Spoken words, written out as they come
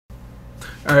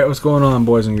Alright, what's going on,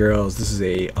 boys and girls? This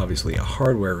is obviously a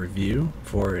hardware review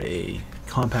for a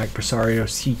Compaq Presario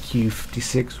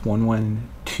CQ56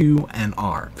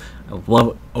 112NR. I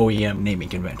love OEM naming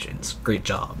conventions. Great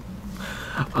job.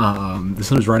 This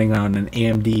one is running on an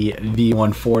AMD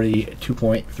V140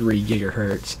 2.3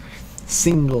 gigahertz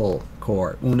single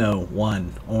core,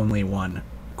 only one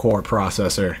core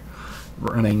processor,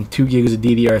 running 2 gigs of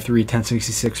DDR3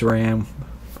 1066 RAM,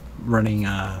 running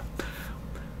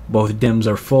both DIMMs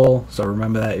are full, so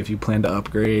remember that if you plan to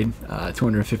upgrade.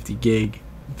 250 gig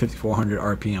 5400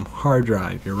 RPM hard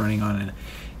drive. You're running on an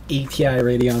ATI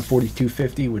Radeon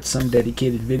 4250 with some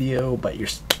dedicated video, but you're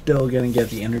still gonna get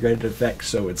the integrated effects,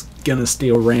 so it's gonna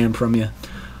steal RAM from you.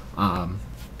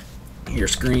 Your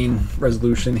screen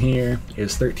resolution here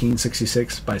is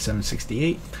 1366 by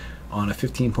 768 on a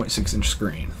 15.6 inch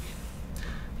screen.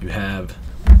 You have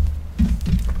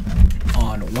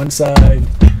on one side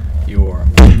your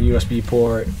USB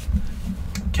port,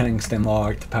 Kingston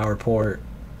locked power port,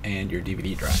 and your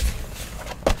DVD drive.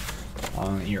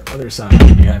 On your other side,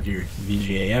 you have your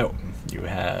VGA out. You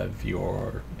have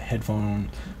your headphone,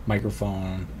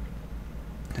 microphone,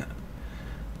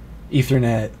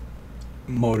 Ethernet,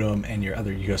 modem, and your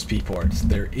other USB ports.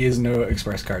 There is no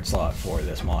express card slot for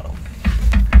this model.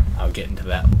 I'll get into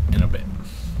that in a bit.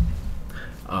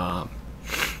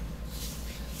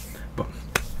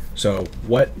 So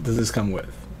what does this come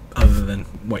with, other than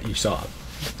what you saw?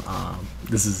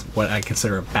 This is what I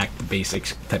consider a back to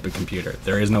basics type of computer.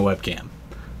 There is no webcam.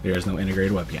 There is no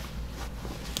integrated webcam.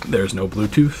 There is no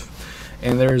Bluetooth,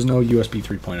 and there is no USB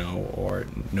 3.0 or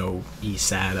no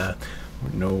eSATA, or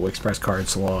no express card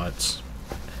slots.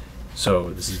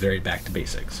 So this is very back to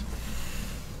basics.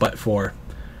 But for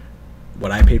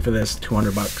what I paid for this,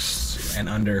 $200 and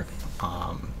under,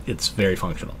 it's very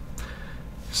functional.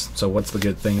 So what's the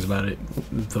good things about it?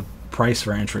 The price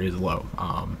for entry is low.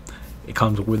 It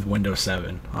comes with Windows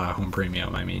 7 Home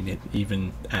Premium. I mean,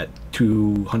 even at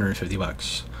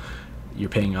 $250, you're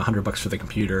paying $100 for the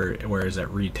computer, whereas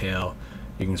at retail,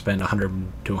 you can spend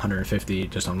 $100 to $150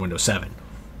 just on Windows 7.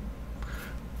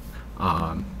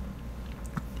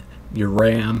 Your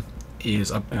RAM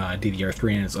is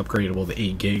DDR3 and it's upgradable to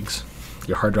 8 gigs.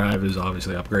 Your hard drive is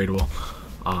obviously upgradable.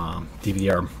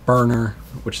 DVR burner,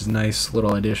 which is a nice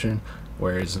little addition,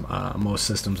 whereas most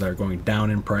systems that are going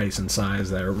down in price and size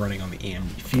that are running on the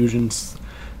AMD Fusion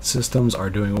systems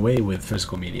are doing away with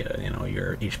physical media. You know,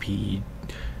 your HP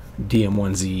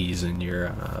DM1Zs and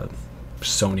your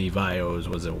Sony Vios,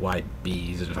 was it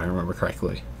YBs, if I remember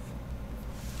correctly.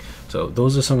 So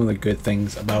those are some of the good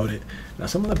things about it. Now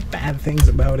some of the bad things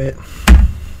about it,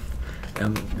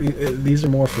 and these are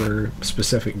more for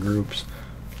specific groups.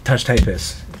 Touch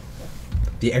typists.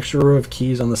 The extra row of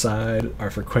keys on the side are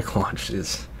for quick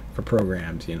launches for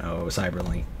programs, you know,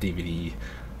 Cyberlink, DVD,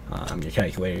 your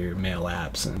calculator, your mail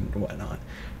apps, and whatnot.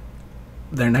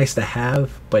 They're nice to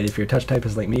have, but if you're a touch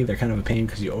typist like me, they're kind of a pain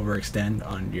because you overextend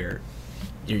on you're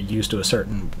used to a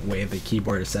certain way the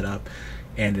keyboard is set up,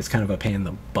 and it's kind of a pain in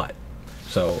the butt.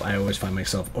 So I always find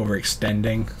myself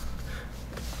overextending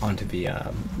onto the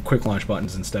quick launch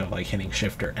buttons instead of like hitting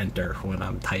shift or enter when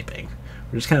I'm typing,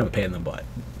 which is kind of a pain in the butt.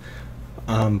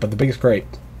 But the biggest gripe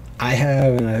I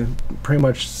have, and it pretty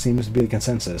much seems to be the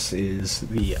consensus, is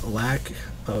the lack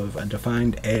of a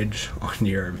defined edge on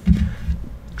your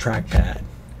trackpad.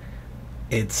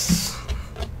 It's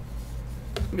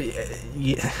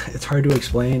hard to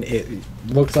explain. It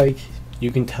looks like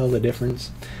you can tell the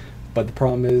difference, but the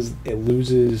problem is it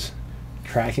loses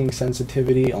tracking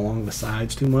sensitivity along the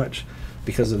sides too much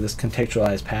because of this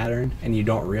contextualized pattern, and you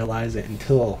don't realize it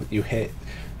until you hit,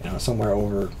 you know, somewhere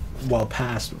over well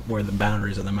past where the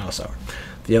boundaries of the mouse are.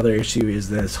 The other issue is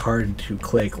that it's hard to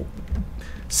click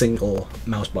single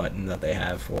mouse button that they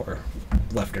have for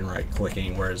left and right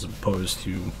clicking, whereas opposed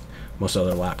to most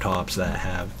other laptops that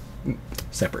have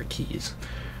separate keys.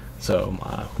 So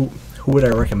who would I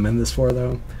recommend this for,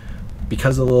 though?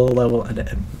 Because of the low level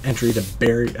entry to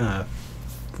very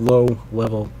low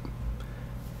level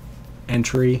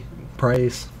entry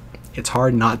price, it's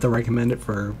hard not to recommend it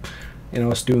for, you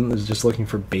know, a student that's just looking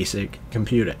for basic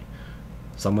computing.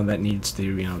 Someone that needs to,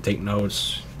 you know, take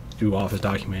notes, do office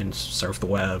documents, surf the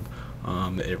web.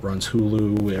 It runs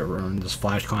Hulu, it runs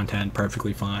Flash content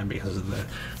perfectly fine because of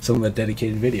some of the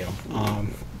dedicated video.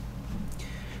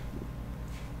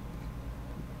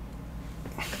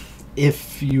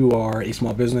 If you are a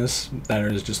small business that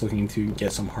is just looking to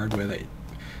get some hardware that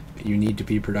you need to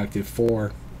be productive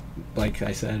for, like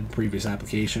I said, previous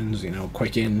applications, you know,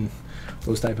 Quicken,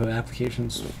 those type of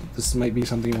applications, this might be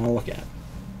something you want to look at.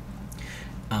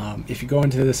 If you go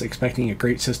into this expecting a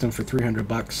great system for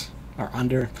 $300, or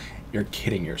under, you're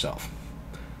kidding yourself.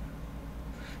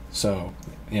 So,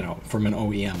 you know, from an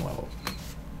OEM level.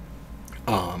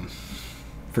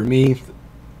 For me,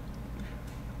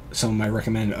 some of my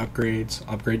recommended upgrades: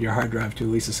 upgrade your hard drive to at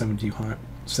least a 7200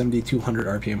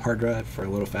 RPM hard drive for a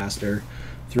little faster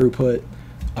throughput.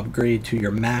 Upgrade to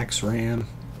your max RAM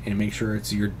and make sure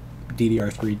it's your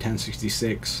DDR3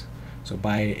 1066. So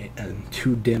buy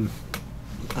 2 DIMM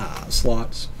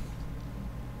slots.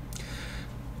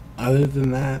 Other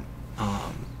than that,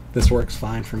 this works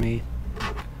fine for me.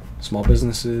 Small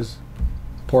businesses,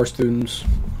 poor students,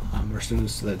 or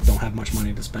students that don't have much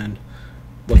money to spend,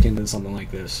 look into something like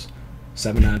this.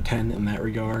 7 out of 10 in that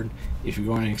regard. If you're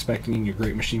going and expecting a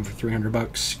great machine for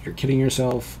 $300, you're kidding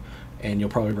yourself, and you'll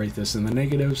probably rate this in the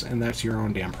negatives, and that's your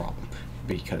own damn problem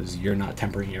because you're not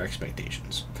tempering your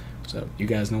expectations. So you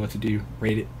guys know what to do.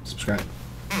 Rate it, subscribe.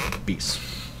 Peace.